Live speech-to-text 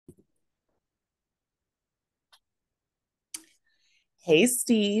Hey,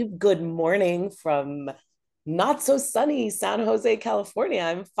 Steve. Good morning from not so sunny San Jose, California.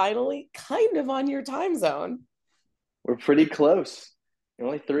 I'm finally kind of on your time zone. We're pretty close. You're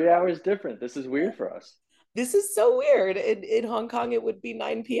only 3 hours different. This is weird for us. This is so weird. In Hong Kong, it would be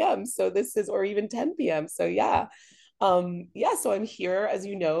 9 p.m. So this is, or even 10 p.m. So yeah. So I'm here, as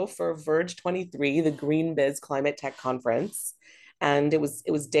you know, for Verge 23, the Green Biz Climate Tech Conference. And it was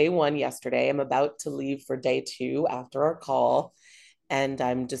day one yesterday. I'm about to leave for day two after our call. And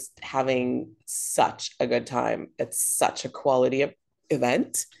I'm just having such a good time. It's such a quality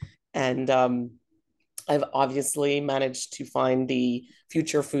event. And I've obviously managed to find the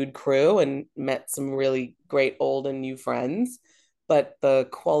future food crew and met some really great old and new friends. But the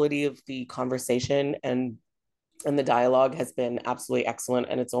quality of the conversation and the dialogue has been absolutely excellent.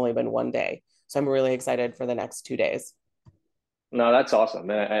 And it's only been one day. So I'm really excited for the next 2 days. No, that's awesome.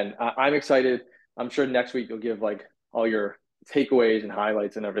 I'm excited. I'm sure next week you'll give like all your takeaways and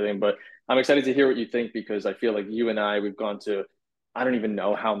highlights and everything. But I'm excited to hear what you think because I feel like you and we've gone to, I don't even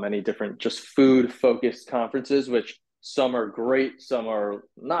know how many different just food focused conferences, which some are great, some are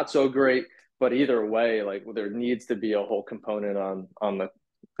not so great. But either way, like there needs to be a whole component on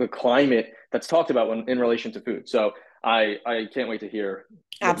the climate that's talked about when in relation to food. So I can't wait to hear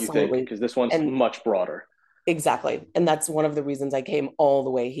what you think Absolutely. because this one's And much broader. exactly. And that's one of the reasons I came all the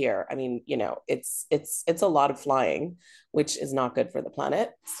way here. I mean, it's a lot of flying, which is not good for the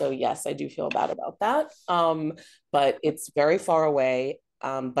planet. So yes, I do feel bad about that. But it's very far away.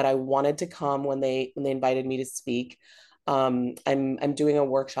 But I wanted to come when they invited me to speak. I'm doing a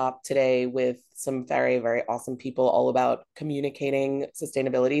workshop today with some very, very awesome people all about communicating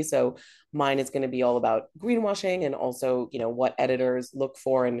sustainability. So mine is going to be all about greenwashing and also, what editors look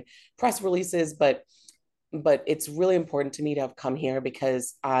for in press releases, but it's really important to me to have come here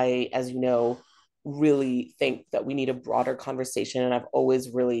because I, as you know, really think that we need a broader conversation. And I've always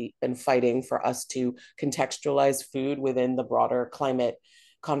really been fighting for us to contextualize food within the broader climate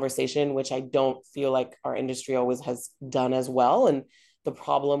conversation, which I don't feel like our industry always has done as well. And the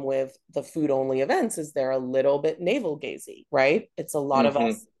problem with the food only events is they're a little bit navel gazing, right? It's a lot of Hmm.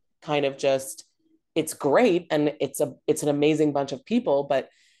 us kind of just, it's great and it's an amazing bunch of people, but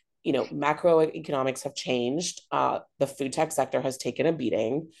macroeconomics have changed. The food tech sector has taken a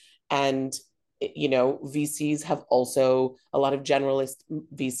beating, and VCs have also a lot of generalist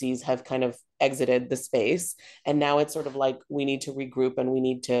VCs have kind of exited the space, and now it's sort of like we need to regroup and we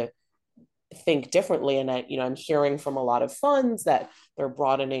need to think differently. And I'm hearing from a lot of funds that they're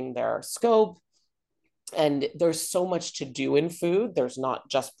broadening their scope, and there's so much to do in food. There's not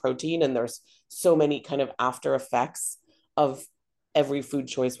just protein, and there's so many kind of after effects of every food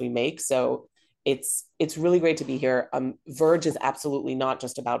choice we make. So it's really great to be here. Verge is absolutely not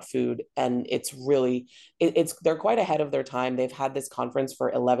just about food, and it's really it's they're quite ahead of their time. They've had this conference for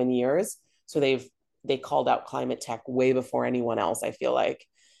 11 years, so they called out climate tech way before anyone else, I feel like.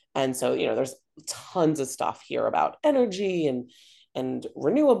 And so there's tons of stuff here about energy and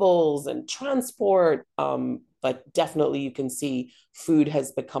renewables and transport. But definitely you can see food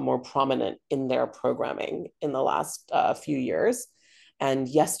has become more prominent in their programming in the last few years. And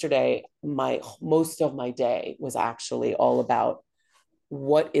yesterday, my most of my day was actually all about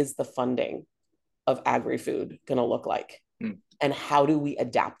what is the funding of agri-food going to look like, and how do we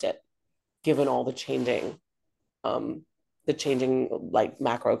adapt it given all um, the changing like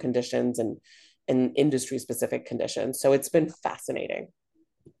macro conditions and industry specific conditions. So it's been fascinating.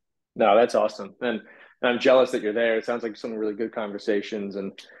 No, that's awesome. And I'm jealous that you're there. It sounds like some really good conversations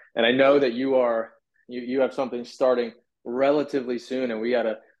and I know that you have something starting relatively soon and we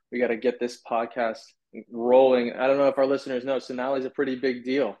gotta get this podcast rolling. I don't know if our listeners know, Sonali's a pretty big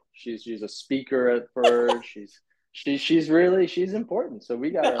deal. She's a speaker at Verge. She's important. So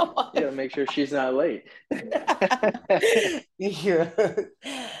we gotta make sure she's not late. Yeah.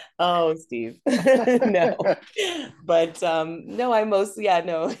 Oh, Steve. No. But no, I mostly, yeah,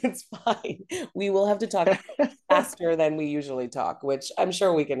 no, it's fine. We will have to talk faster than we usually talk, which I'm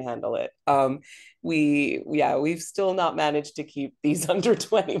sure we can handle it. We've still not managed to keep these under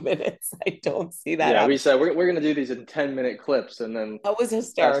 20 minutes. I don't see that Yeah, we happening. said we're gonna do these in 10-minute clips and then That was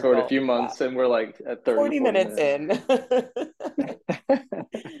fast forward a hysterical. few Yeah. months and we're like at 30, 40 40 minutes minutes. in.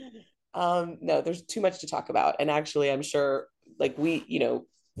 No, there's too much to talk about. And actually, I'm sure, like,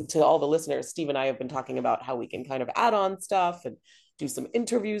 to all the listeners, Steve and I have been talking about how we can kind of add on stuff and do some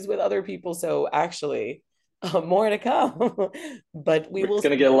interviews with other people. So, actually, more to come, but we It's will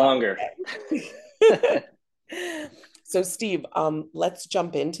gonna speed get it up longer. today. So, Steve, let's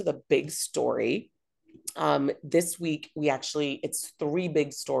jump into the big story. This week, it's three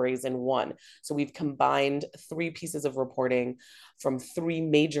big stories in one. So we've combined three pieces of reporting from three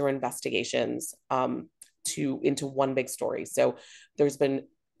major investigations into one big story. So there's been,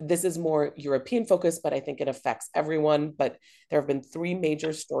 this is more European focused, but I think it affects everyone. But there have been three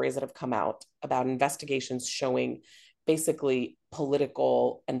major stories that have come out about investigations showing basically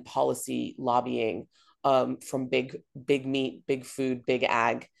political and policy lobbying from big meat, big food, big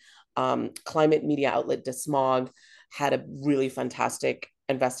ag. Climate media outlet Desmog had a really fantastic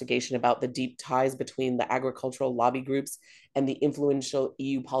investigation about the deep ties between the agricultural lobby groups and the influential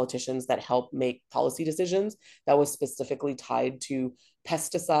EU politicians that help make policy decisions that was specifically tied to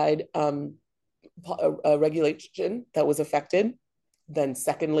pesticide regulation that was affected. Then,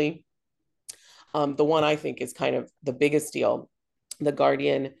 secondly, the one I think is kind of the biggest deal, The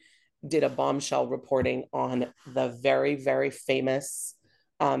Guardian did a bombshell reporting on the very, very famous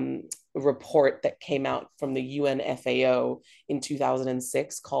report that came out from the UN FAO in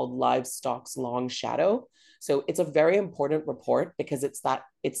 2006 called Livestock's Long Shadow. So it's a very important report because it's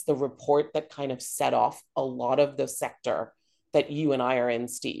the report that kind of set off a lot of the sector that you and I are in,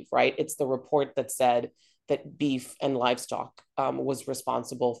 Steve, right? It's the report that said that beef and livestock was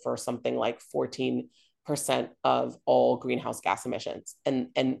responsible for something like 14% of all greenhouse gas emissions.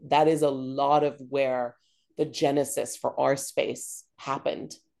 And that is a lot of where the genesis for our space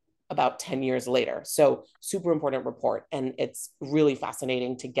happened about 10 years later. So super important report. And it's really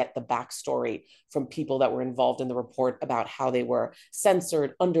fascinating to get the backstory from people that were involved in the report about how they were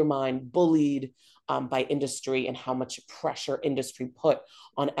censored, undermined, bullied by industry, and how much pressure industry put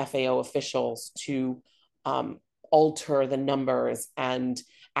on FAO officials to alter the numbers. And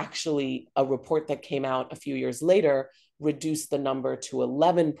actually, a report that came out a few years later reduced the number to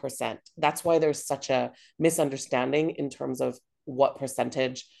 11%. That's why there's such a misunderstanding in terms of what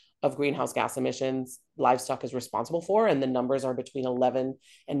percentage of greenhouse gas emissions livestock is responsible for. And the numbers are between 11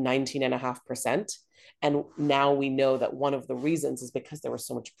 and 19.5%. And now we know that one of the reasons is because there was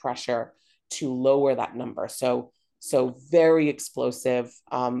so much pressure to lower that number. So very explosive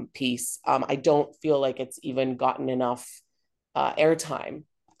piece. I don't feel like it's even gotten enough airtime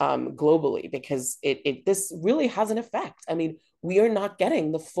globally because this really has an effect. I mean, we are not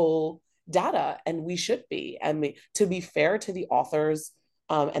getting the full data, and we should be. And to be fair to the authors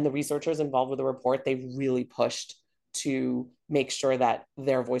and the researchers involved with the report, they really pushed to make sure that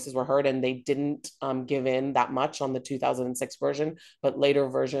their voices were heard, and they didn't give in that much on the 2006 version, but later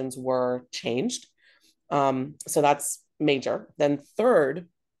versions were changed. So that's major. Then third,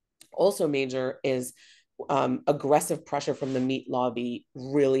 also major, is aggressive pressure from the meat lobby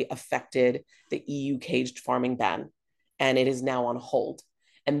really affected the EU caged farming ban, and it is now on hold.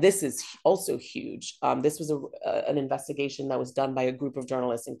 And this is also huge. This was an investigation that was done by a group of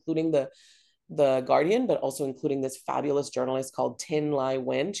journalists, including the Guardian, but also including this fabulous journalist called Tin Lai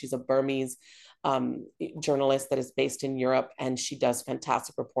Win. She's a Burmese journalist that is based in Europe, and she does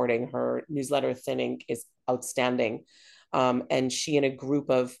fantastic reporting. Her newsletter, Thin Ink, is outstanding. And she and a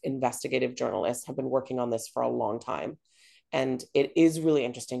group of investigative journalists have been working on this for a long time. And it is really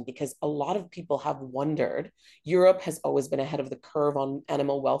interesting because a lot of people have wondered. Europe has always been ahead of the curve on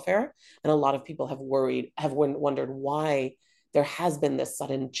animal welfare, and a lot of people have wondered why there has been this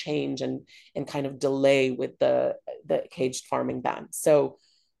sudden change and kind of delay with the caged farming ban. So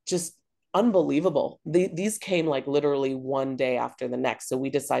just unbelievable. These came like literally one day after the next. So we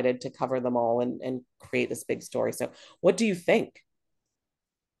decided to cover them all and create this big story. So what do you think?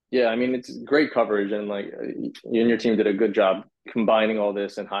 Yeah, I mean, it's great coverage, and like you and your team did a good job combining all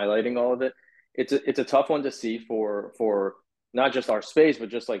this and highlighting all of it. It's a tough one to see for not just our space, but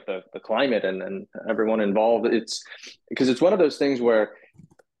just like the climate and everyone involved. It's because it's one of those things where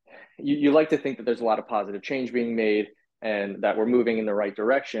you like to think that there's a lot of positive change being made and that we're moving in the right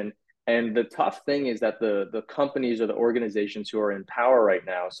direction. And the tough thing is that the companies or the organizations who are in power right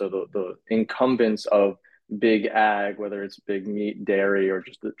now, so the incumbents of big ag, whether it's big meat, dairy, or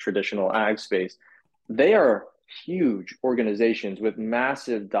just the traditional ag space, they are huge organizations with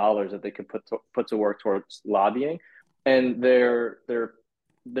massive dollars that they could put to work towards lobbying, and their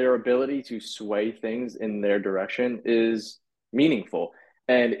ability to sway things in their direction is meaningful.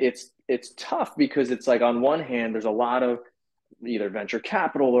 And it's tough because it's like on one hand, there's a lot of either venture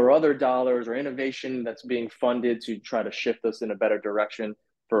capital or other dollars or innovation that's being funded to try to shift us in a better direction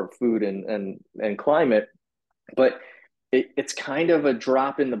for food and climate. But it's kind of a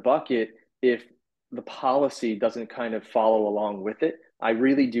drop in the bucket if the policy doesn't kind of follow along with it. I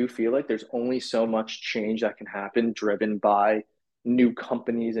really do feel like there's only so much change that can happen driven by new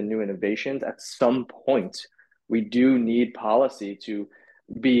companies and new innovations. At some point, we do need policy to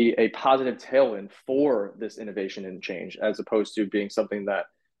be a positive tailwind for this innovation and change, as opposed to being something that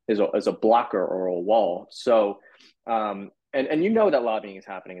is a blocker or a wall. So, and you know that lobbying is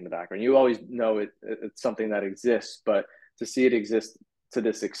happening in the background. You always know it's something that exists, but to see it exist to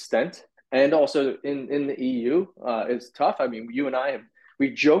this extent, and also in the EU, is tough. I mean, you and I have we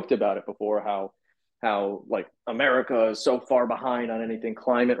joked about it before how like America is so far behind on anything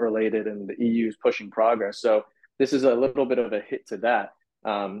climate related, and the EU is pushing progress. So this is a little bit of a hit to that.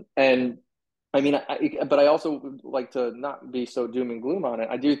 And I mean, but I also would like to not be so doom and gloom on it.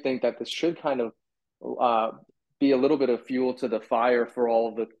 I do think that this should kind of be a little bit of fuel to the fire for all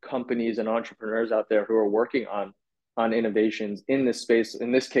of the companies and entrepreneurs out there who are working on innovations in this space.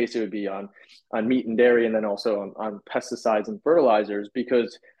 In this case, it would be on meat and dairy, and then also on pesticides and fertilizers,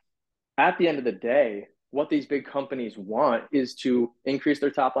 because at the end of the day, what these big companies want is to increase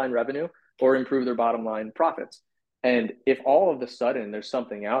their top line revenue or improve their bottom line profits. And if all of a sudden there's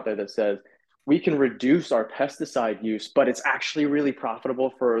something out there that says we can reduce our pesticide use, but it's actually really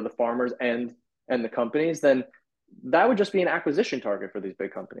profitable for the farmers and the companies, then that would just be an acquisition target for these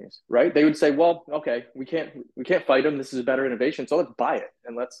big companies, right? They would say, well, okay, we can't fight them. This is a better innovation, so let's buy it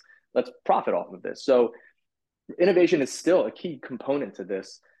and let's profit off of this. So innovation is still a key component to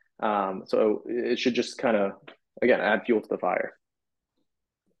this. So it should just kind of, again, add fuel to the fire.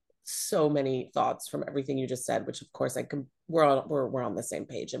 So many thoughts from everything you just said, which of course I can, we're on the same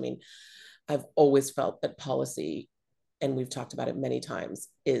page. I mean, I've always felt that policy, and we've talked about it many times,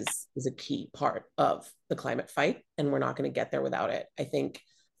 is a key part of the climate fight, and we're not going to get there without it. I think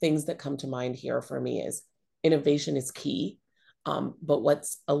things that come to mind here for me is innovation is key, but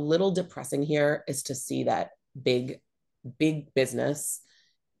what's a little depressing here is to see that big business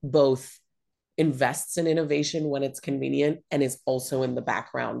both invests in innovation when it's convenient and is also in the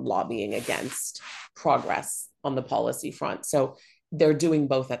background lobbying against progress on the policy front. So they're doing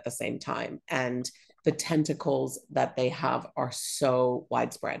both at the same time. And the tentacles that they have are so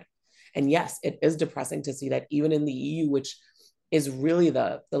widespread. And yes, it is depressing to see that even in the EU, which is really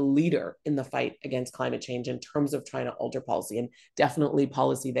the leader in the fight against climate change in terms of trying to alter policy, and definitely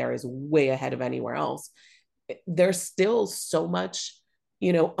policy there is way ahead of anywhere else, there's still so much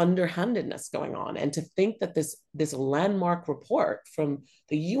underhandedness going on. And to think that this landmark report from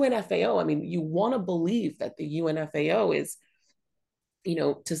the UNFAO, I mean, you want to believe that the UNFAO is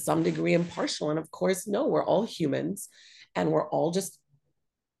to some degree impartial, and of course no, we're all humans and we're all just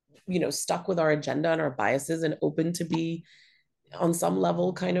stuck with our agenda and our biases and open to be on some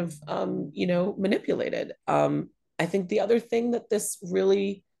level kind of manipulated. I think the other thing that this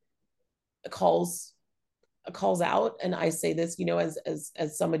really calls out, and I say this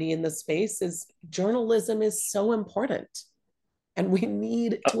as somebody in the space, is journalism is so important, and we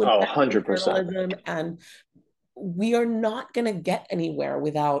need to Oh, invest in 100%. journalism, and we are not going to get anywhere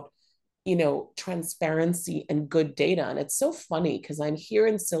without transparency and good data. And it's so funny because I'm here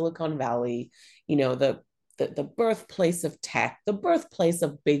in Silicon Valley, the birthplace of tech, the birthplace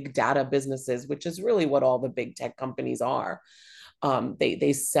of big data businesses, which is really what all the big tech companies are.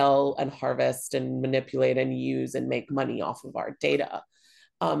 They sell and harvest and manipulate and use and make money off of our data.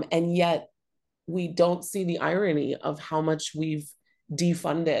 And yet we don't see the irony of how much we've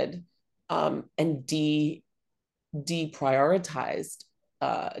defunded and deprioritized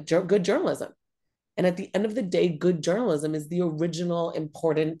good journalism. And at the end of the day, good journalism is the original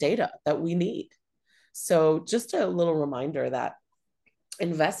important data that we need. So just a little reminder that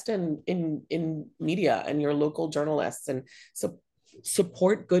invest in media and your local journalists, and so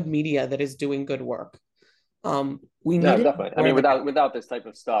support good media that is doing good work. We No, need it definitely. I more mean, than ever. without this type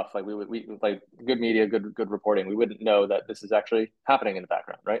of stuff, like we like good media, good reporting, we wouldn't know that this is actually happening in the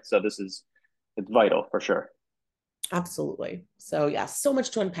background, right? So it's vital for sure. Absolutely. So yeah, so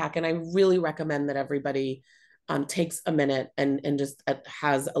much to unpack, and I really recommend that everybody takes a minute and just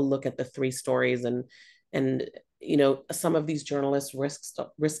has a look at the three stories, and some of these journalists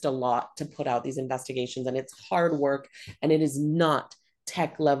risked a lot to put out these investigations, and it's hard work, and it is not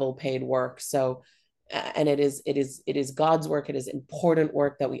tech level paid work. So and it is God's work. It is important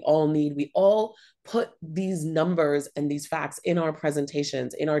work that we all need. We all put these numbers and these facts in our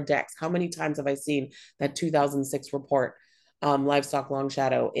presentations, in our decks. How many times have I seen that 2006 report, livestock long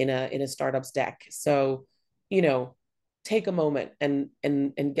shadow, in a startup's deck? So take a moment and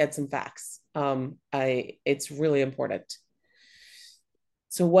get some facts. It's really important.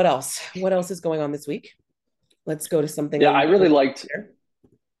 So what else is going on this week? Let's go to something Yeah, a I little really liked. better.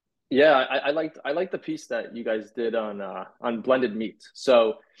 Yeah, I liked the piece that you guys did on blended meats.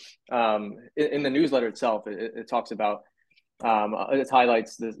 So, in the newsletter itself, it talks about It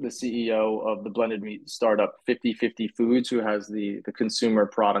highlights the CEO of the blended meat startup 50/50 Foods, who has the consumer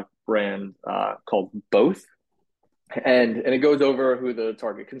product brand called Both, and it goes over who the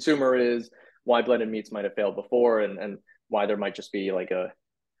target consumer is, why blended meats might have failed before, and why there might just be like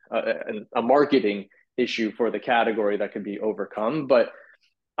a marketing issue for the category that could be overcome. But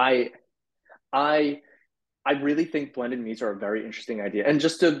I I I really think blended meats are a very interesting idea. And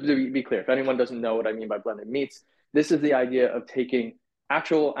just to be clear, if anyone doesn't know what I mean by blended meats, this is the idea of taking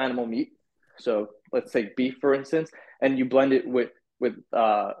actual animal meat. So let's take beef, for instance, and you blend it with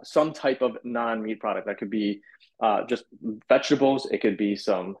some type of non-meat product. That could be just vegetables. It could be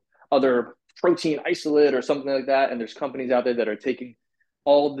some other protein isolate or something like that. And there's companies out there that are taking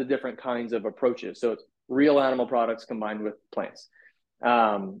all the different kinds of approaches. So it's real animal products combined with plants.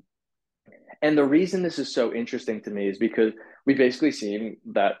 Um, and the reason this is so interesting to me is because we basically seen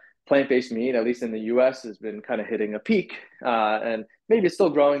that plant-based meat, at least in the US, has been kind of hitting a peak. And maybe it's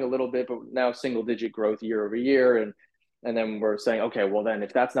still growing a little bit, but now single-digit growth year over year. And then we're saying, okay, well then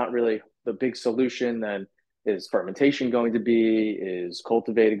if that's not really the big solution, then is fermentation going to be? Is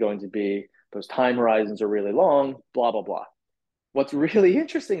cultivated going to be? Those time horizons are really long, blah, blah, blah. What's really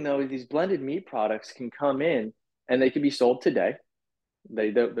interesting though is these blended meat products can come in and they can be sold today.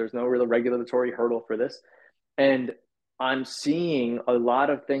 There's no real regulatory hurdle for this. And I'm seeing a lot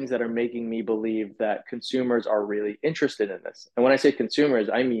of things that are making me believe that consumers are really interested in this. And when I say consumers,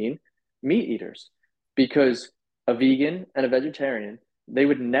 I mean meat eaters, because a vegan and a vegetarian, they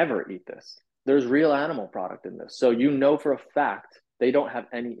would never eat this. There's real animal product in this. So you know for a fact they don't have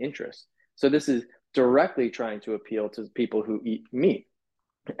any interest. So this is directly trying to appeal to people who eat meat.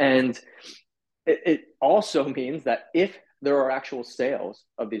 And it also means that if there are actual sales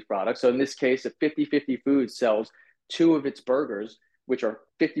of these products, so in this case, if 50/50 Foods sells two of its burgers, which are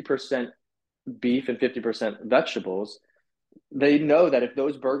 50% beef and 50% vegetables, they know that if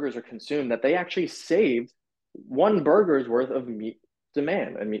those burgers are consumed, that they actually saved one burger's worth of meat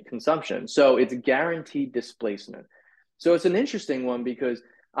demand and meat consumption. So it's guaranteed displacement. So it's an interesting one because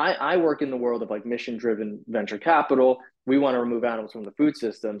I work in the world of like mission driven venture capital. We want to remove animals from the food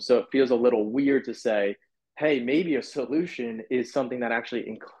system. So it feels a little weird to say, hey, maybe a solution is something that actually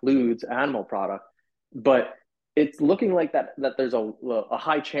includes animal product. But it's looking like that there's a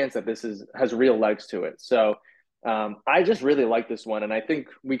high chance that this has real legs to it. So I just really like this one, and I think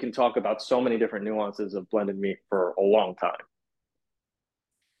we can talk about so many different nuances of blended meat for a long time.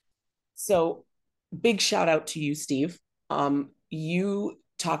 So big shout out to you, Steve. You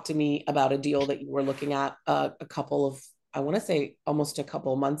talked to me about a deal that you were looking at a couple of, I want to say almost a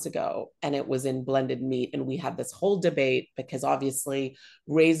couple of months ago, and it was in blended meat. And we had this whole debate because obviously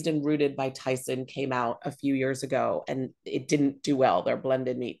Raised and Rooted by Tyson came out a few years ago and it didn't do well, their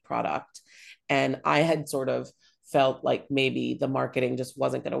blended meat product. And I had sort of felt like maybe the marketing just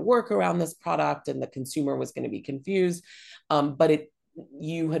wasn't going to work around this product and the consumer was going to be confused. But it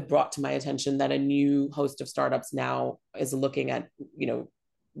you had brought to my attention that a new host of startups now is looking at,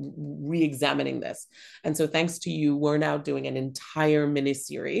 re-examining this. And so thanks to you, we're now doing an entire mini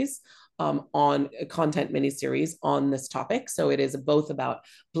series on a content mini series on this topic. So it is both about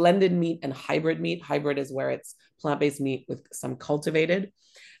blended meat and hybrid meat. Hybrid is where it's plant-based meat with some cultivated.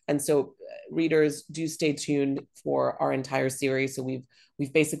 And so readers, do stay tuned for our entire series. So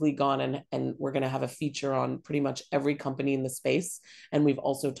we've basically gone and we're going to have a feature on pretty much every company in the space. And we're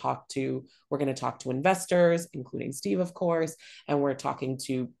going to talk to investors, including Steve, of course, and we're talking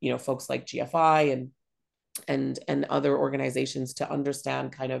to, folks like GFI and other organizations to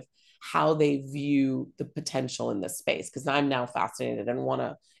understand kind of how they view the potential in this space, because I'm now fascinated and want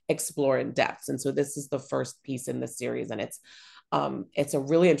to explore in depth. And so this is the first piece in this series, and it's a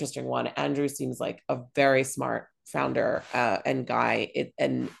really interesting one. Andrew seems like a very smart founder and guy.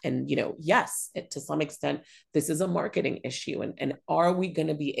 Yes, to some extent, this is a marketing issue. And are we going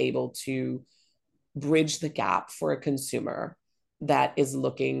to be able to bridge the gap for a consumer that is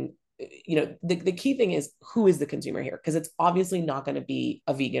looking, the key thing is, who is the consumer here? Because it's obviously not going to be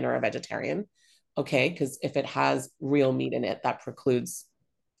a vegan or a vegetarian. Okay. Because if it has real meat in it, that precludes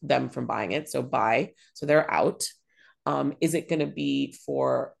them from buying it. So they're out. Is it going to be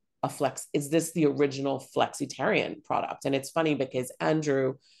for a flex? Is this the original flexitarian product? And it's funny because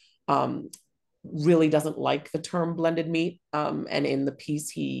Andrew really doesn't like the term blended meat. And in the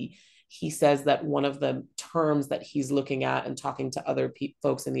piece, he says that one of the terms that he's looking at and talking to other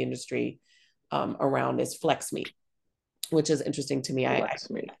folks in the industry around is flex meat, which is interesting to me.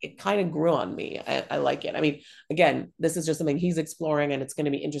 It kind of grew on me. I like it. I mean, again, this is just something he's exploring, and it's going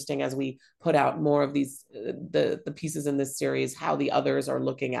to be interesting as we put out more of these the pieces in this series, how the others are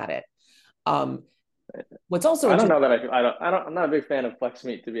looking at it. What's also I don't interesting, know that I'm not a big fan of flex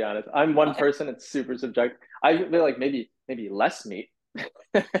meat, to be honest. I'm one okay, person. It's super subjective. I feel like maybe less meat.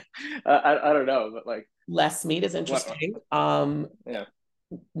 I don't know, but like less meat is what? interesting. Yeah,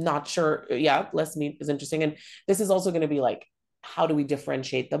 Not sure. Yeah, less meat is interesting. And this is also going to be like, how do we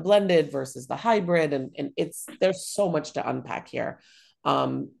differentiate the blended versus the hybrid? And it's, there's so much to unpack here.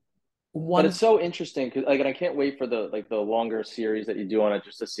 Um, but one, it's so interesting because like, and I can't wait for the longer series that you do on it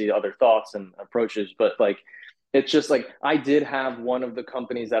just to see other thoughts and approaches. But like, it's just like I did have one of the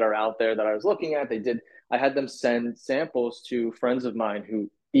companies that are out there that I was looking at. They did. I had them send samples to friends of mine who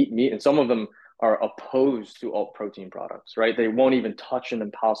eat meat, and some of them are opposed to alt protein products. Right? They won't even touch an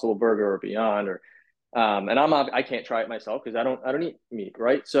Impossible Burger or Beyond, or and I can't try it myself because I don't eat meat.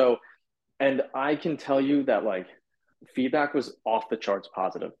 Right? So, and I can tell you that like feedback was off the charts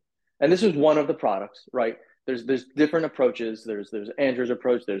positive. And this is one of the products, right? There's different approaches. There's Andrew's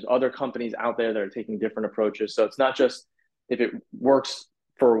approach. There's other companies out there that are taking different approaches. So it's not just if it works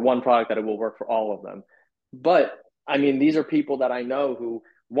for one product that it will work for all of them. But I mean, these are people that I know who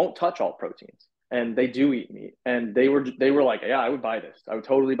won't touch all proteins and they do eat meat. And they were like, yeah, I would buy this. I would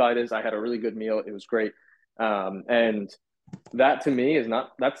totally buy this. I had a really good meal. It was great. And that to me is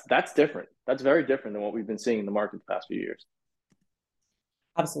not that's different. That's very different than what we've been seeing in the market the past few years.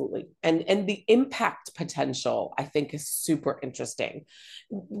 absolutely. And the impact potential, I think, is super interesting.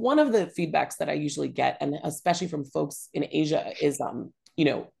 One of the feedbacks that I usually get, and especially from folks in Asia, is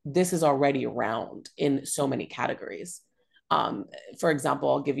this is already around in so many categories. For example,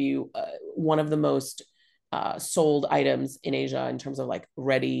 I'll give you one of the most sold items in Asia in terms of like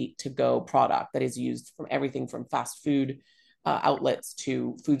ready to go product that is used from everything from fast food outlets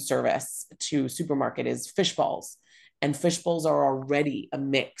to food service to supermarket is fish balls. And fish bowls are already a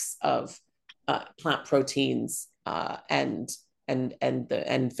mix of plant proteins and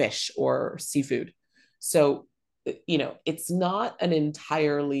fish or seafood. So it's not an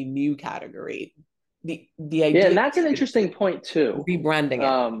entirely new category. The Yeah, idea and that's an is interesting point too. rebranding it.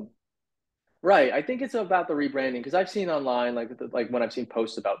 Um, right. I think it's about the rebranding because I've seen online, like when I've seen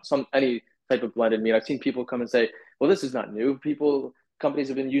posts about any type of blended meat, I've seen people come and say, "Well, this is not new. Companies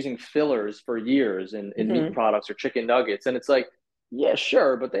have been using fillers for years in meat Mm-hmm. products or chicken nuggets," and it's like, yeah,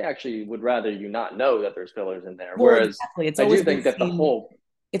 sure, but they actually would rather you not know that there's fillers in there. Well, Whereas exactly. I do think that the whole,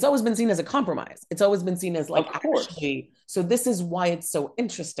 It's always been seen as a compromise. It's always been seen as of like course, actually, so this is why it's so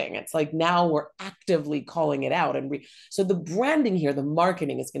interesting. It's like now we're actively calling it out. So the branding here, the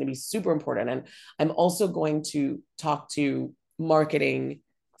marketing is going to be super important. And I'm also going to talk to marketing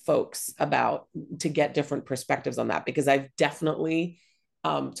folks about to get different perspectives on that because I've definitely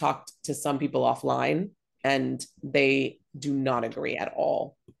talked to some people offline and they do not agree at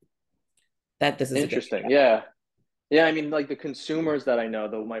all that this is a good interesting. Yeah. Yeah, I mean, like the consumers that I know,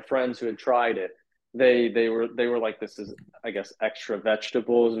 though, my friends who had tried it, they were like, this is, I guess, extra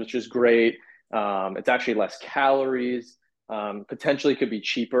vegetables, which is great. It's actually less calories. Potentially could be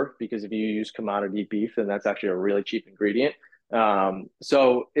cheaper because if you use commodity beef, then that's actually a really cheap ingredient.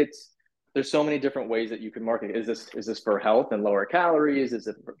 So there's so many different ways that you can market. Is this for health and lower calories? Is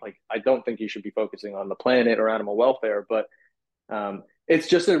it like I don't think you should be focusing on the planet or animal welfare, but it's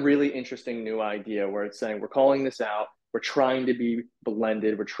just a really interesting new idea where it's saying we're calling this out. We're trying to be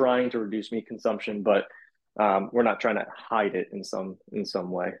blended. We're trying to reduce meat consumption, but we're not trying to hide it in some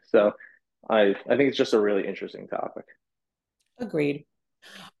way. So I think it's just a really interesting topic. agreed.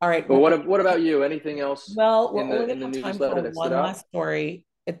 All right. But Well, what about you? Anything else well, we're in only the gonna in the have time for newsletter that stood one out? last story.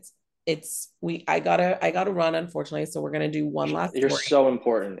 It's we I gotta run, unfortunately, so we're gonna do one last You're story. so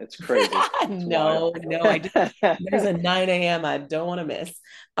important. It's crazy. It's wild. No, no, there's a 9 a.m. I don't want to miss.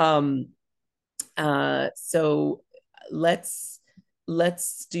 Um, so let's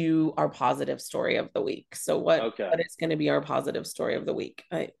let's do our positive story of the week. So Okay. what is going to be our positive story of the week?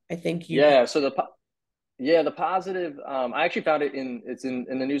 I think you Yeah. So the positive. I actually found it in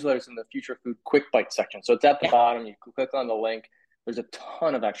the newsletter. It's in the Future Food Quick Bite section. So it's at the yeah, bottom. You click on the link. There's a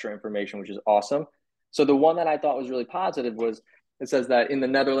ton of extra information, which is awesome. So the one that I thought was really positive was it says that in the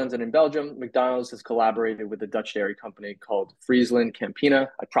Netherlands and in Belgium, McDonald's has collaborated with a Dutch dairy company called Friesland Campina.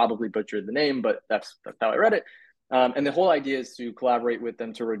 I probably butchered the name, but that's how I read it. And the whole idea is to collaborate with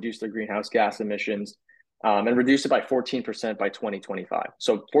them to reduce their greenhouse gas emissions and reduce it by 14% by 2025.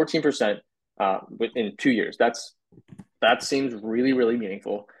 So 14% within 2 years. That seems really, really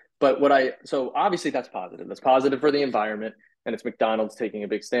meaningful. But so obviously that's positive. That's positive for the environment, and it's McDonald's taking a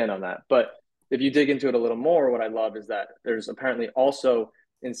big stand on that. But if you dig into it a little more, what I love is that there's apparently also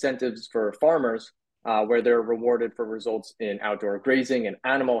incentives for farmers where they're rewarded for results in outdoor grazing and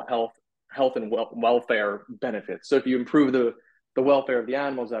animal health and welfare benefits. So if you improve the welfare of the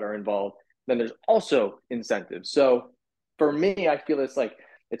animals that are involved, then there's also incentives. So for me, I feel it's like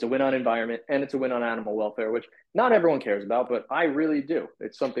it's a win on environment and it's a win on animal welfare, which not everyone cares about, but I really do.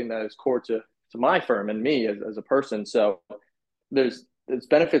 It's something that is core to my firm and me as a person. So there's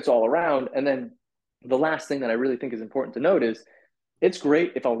benefits all around. And then the last thing that I really think is important to note is it's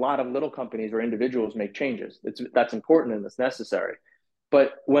great if a lot of little companies or individuals make changes. That's important and it's necessary.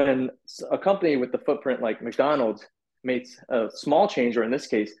 But when a company with the footprint like McDonald's makes a small change, or in this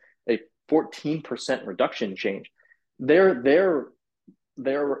case, a 14% reduction change, their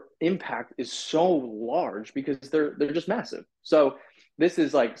their impact is so large because they're just massive. So this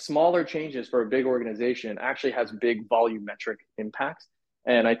is like smaller changes for a big organization actually has big volumetric impacts.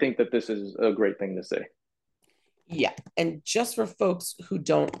 And I think that this is a great thing to see. Yeah. And just for folks who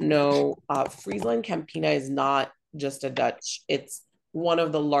don't know, Friesland Campina is not just a Dutch, it's one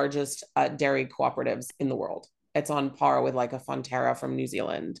of the largest dairy cooperatives in the world. It's on par with like a Fonterra from New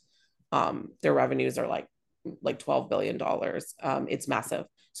Zealand. Their revenues are like $12 billion. It's massive.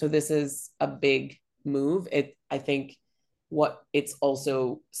 So this is a big move. I think what it's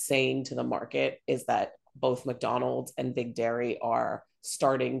also saying to the market is that both McDonald's and Big Dairy are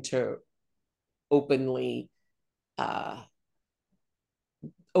starting to openly uh,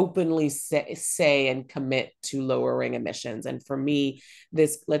 openly say and commit to lowering emissions. And for me,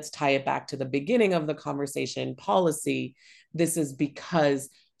 this, let's tie it back to the beginning of the conversation, policy. This is because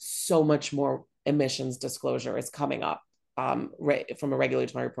so much more emissions disclosure is coming up from a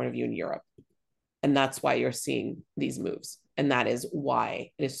regulatory point of view in Europe. And that's why you're seeing these moves. And that is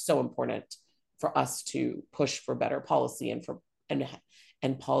why it is so important for us to push for better policy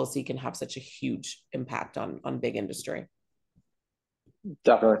and policy can have such a huge impact on big industry.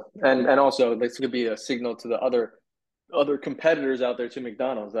 Definitely. And also this could be a signal to the other competitors out there to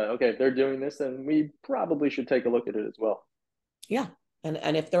McDonald's that okay, if they're doing this, then we probably should take a look at it as well. Yeah.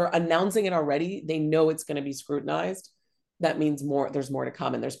 And if they're announcing it already, they know it's going to be scrutinized. That means there's more to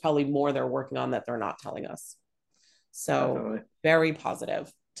come. And there's probably more they're working on that they're not telling us. So Definitely. very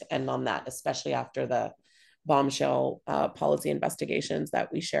positive to end on that, especially after the bombshell policy investigations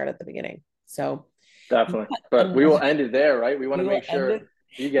that we shared at the beginning. So, Definitely. But we and will end it there, right? We want we to will make end sure it.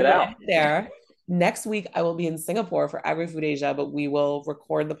 you We get will out. end it there. Next week, I will be in Singapore for AgriFood Asia, but we will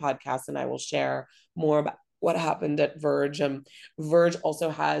record the podcast and I will share more about what happened at Verge. Verge also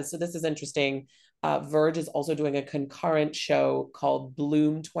has, so this is interesting. Verge is also doing a concurrent show called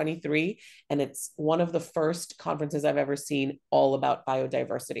Bloom 23, and it's one of the first conferences I've ever seen all about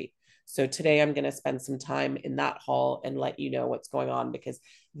biodiversity. So today I'm going to spend some time in that hall and let you know what's going on because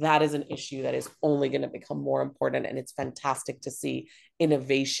that is an issue that is only going to become more important. And it's fantastic to see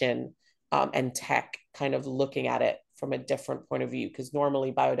innovation and tech kind of looking at it from a different point of view because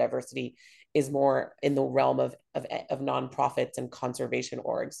normally biodiversity is more in the realm of nonprofits and conservation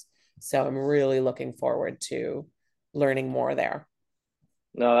orgs. So I'm really looking forward to learning more there.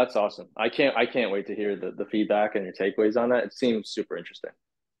 No, that's awesome. I can't wait to hear the feedback and your takeaways on that. It seems super interesting.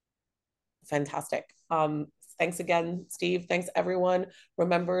 Fantastic. Thanks again, Steve. Thanks, everyone.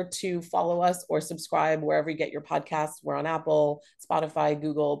 Remember to follow us or subscribe wherever you get your podcasts. We're on Apple, Spotify,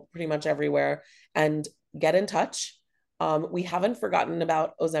 Google, pretty much everywhere. And get in touch. We haven't forgotten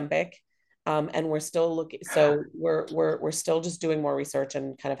about Ozempic, and we're still looking. So we're still just doing more research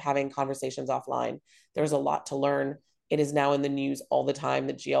and kind of having conversations offline. There's a lot to learn. It is now in the news all the time,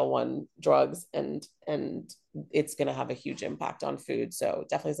 the GL1 drugs, and it's going to have a huge impact on food. So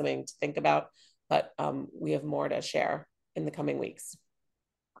definitely something to think about. But we have more to share in the coming weeks.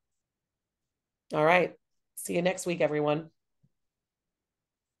 All right. See you next week, everyone.